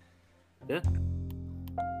 Yeah.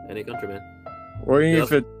 Any country, man. Or even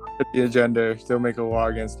if it fit the agenda, they'll make a law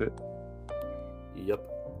against it. Yep.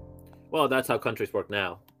 Well, that's how countries work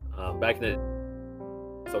now. Back in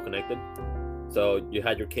the so connected. So you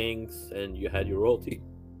had your kings and you had your royalty.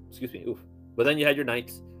 Excuse me. Oof. But then you had your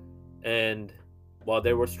knights, and while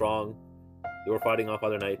they were strong, they were fighting off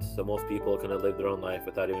other knights. So most people kind of lived their own life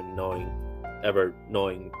without even ever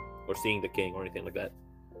knowing or seeing the king or anything like that.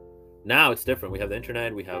 Now it's different. We have the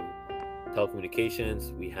internet. We have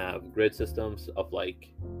telecommunications. We have grid systems of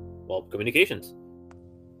communications.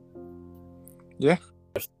 Yeah.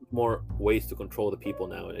 There's more ways to control the people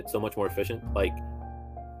now, and it's so much more efficient. Like,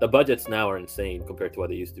 the budgets now are insane compared to what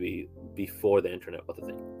they used to be before the internet was a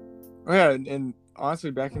thing. Oh yeah, and honestly,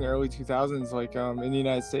 back in the early 2000s, like in the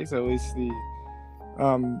United States at least, it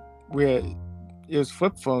was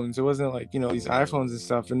flip phones. It wasn't like these iPhones and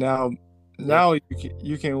stuff. And now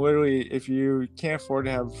you can literally, if you can't afford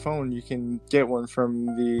to have a phone, you can get one from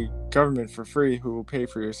the government for free, who will pay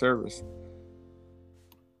for your service.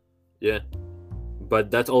 Yeah. But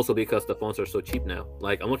that's also because the phones are so cheap now.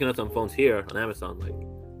 Like, I'm looking at some phones here on Amazon, like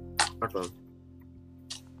smartphone.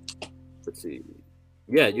 Let's see.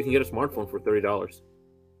 Yeah, you can get a smartphone for $30.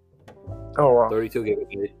 Oh wow. 32 gig.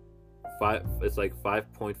 It's like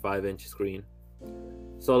 5.5 inch screen.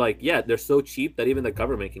 So like, yeah, they're so cheap that even the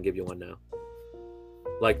government can give you one now.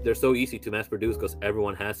 Like, they're so easy to mass produce because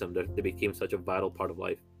everyone has them. They became such a vital part of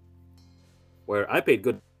life. Where I paid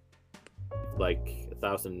good, like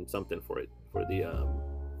 $1,000 something for it for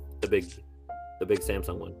the big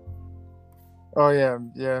Samsung one. Oh yeah.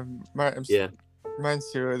 Yeah, Mine's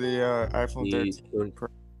too. The iPhone the 13 Pro.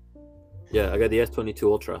 yeah, I got the S22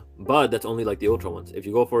 Ultra, but that's only like the Ultra ones. If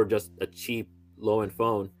you go for just a cheap low end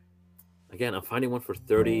phone, again, I'm finding one for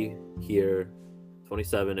 30 here,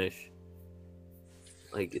 27 ish.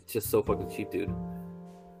 Like it's just so fucking cheap, dude.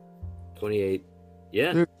 28,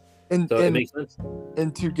 yeah. Dude, and So it and makes sense.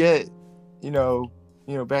 and to get, you know,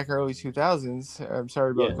 back early 2000s. I'm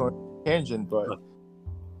sorry about Yeah. going tangent, but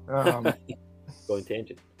um, Going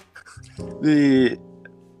tangent. the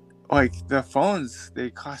phones, they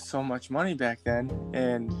cost so much money back then,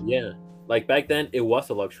 and Yeah, like back then it was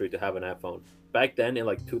a luxury to have an iPhone. Back then in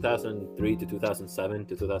like 2003 to 2007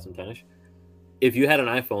 to 2010ish, if you had an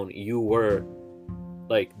iPhone, you were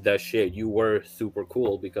like the shit. You were super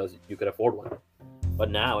cool because you could afford one. But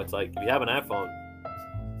now it's like if you have an iPhone,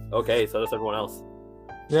 okay, so does everyone else.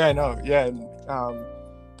 yeah, I know, yeah, and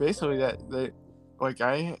basically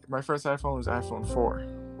my first iPhone was iPhone 4,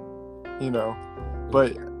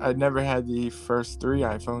 but I never had the first 3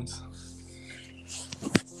 iPhones.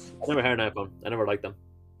 I never had an iPhone. I never liked them.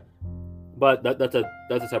 But that's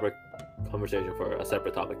a separate conversation for a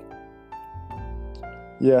separate topic.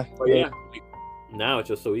 Yeah. But yeah, now it's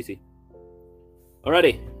just so easy.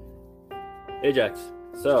 Alrighty, Ajax.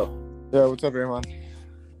 So, Yeah, what's up, everyone?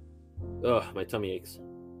 ugh, my tummy aches.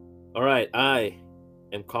 All right, I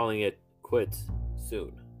am calling it quits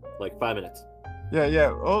soon, like 5 minutes.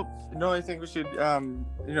 Yeah. Oh, I think we should,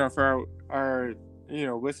 for our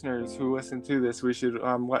listeners who listen to this, we should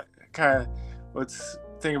let's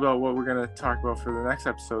think about what we're gonna talk about for the next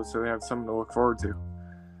episode, so they have something to look forward to.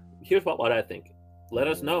 Here's what I think. Let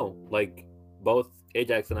us know. Like both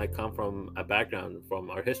Ajax and I come from a background from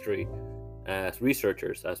our history as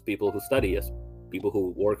researchers, as people who study, as people who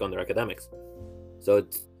work on their academics. So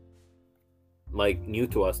it's like new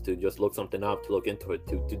to us to just look something up, to look into it,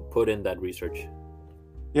 to put in that research.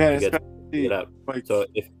 Yeah, to get especially it out. like, So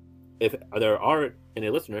if there are any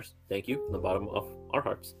listeners, thank you from the bottom of our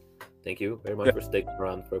hearts. Thank you very much for sticking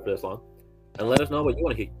around for this long, and let us know what you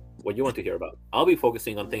want to hear about. I'll be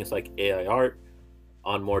focusing on things like AI art,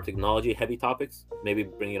 on more technology heavy topics, maybe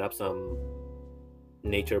bringing up some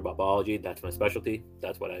nature biology. That's my specialty.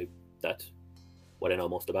 That's what I know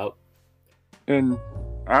most about. and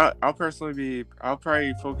I'll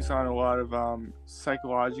probably focus on a lot of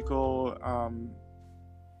psychological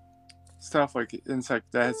stuff, like that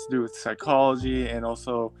has to do with psychology, and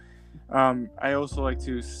also I also like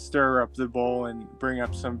to stir up the bowl and bring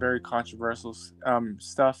up some very controversial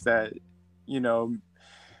stuff that me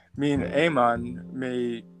and Aamon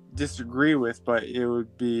may disagree with, but it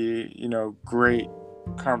would be great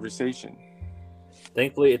conversation.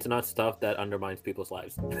 Thankfully, it's not stuff that undermines people's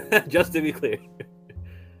lives. Just to be clear,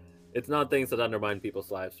 it's not things that undermine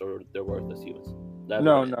people's lives or their worth as humans.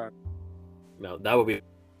 No, that would be.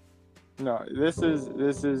 No, this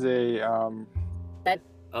is a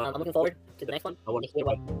I'm looking forward to the next one. I want to hear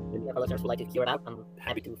what any of our listeners would like to hear about. I'm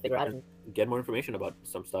happy to figure out and get more information about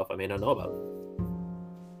some stuff I may not know about.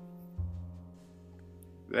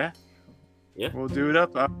 Yeah, we'll do it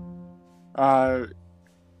up.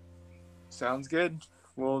 Sounds good.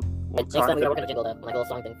 We'll next talk. time we are working to jingle that little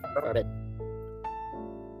song thing for a bit.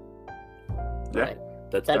 Yeah, Right.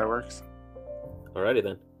 that works. Alrighty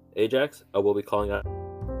then, Ajax, I will be calling out.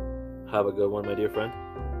 Have a good one, my dear friend.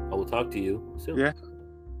 I will talk to you soon. Yeah.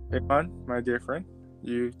 Hey, my dear friend,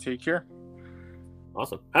 you take care.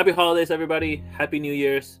 Awesome. Happy holidays, everybody. Happy New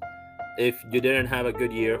Year's. If you didn't have a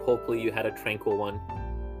good year, hopefully you had a tranquil one.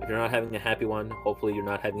 If you're not having a happy one, hopefully you're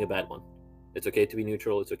not having a bad one. It's okay to be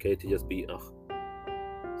neutral. It's okay to just be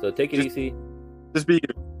So take it easy. Just be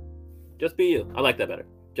you. Just be you. I like that better.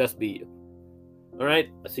 Just be you. All right.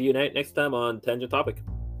 I'll see you next time on Tangent Topic.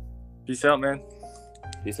 Peace out, man.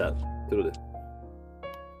 Peace out. Toodaloo.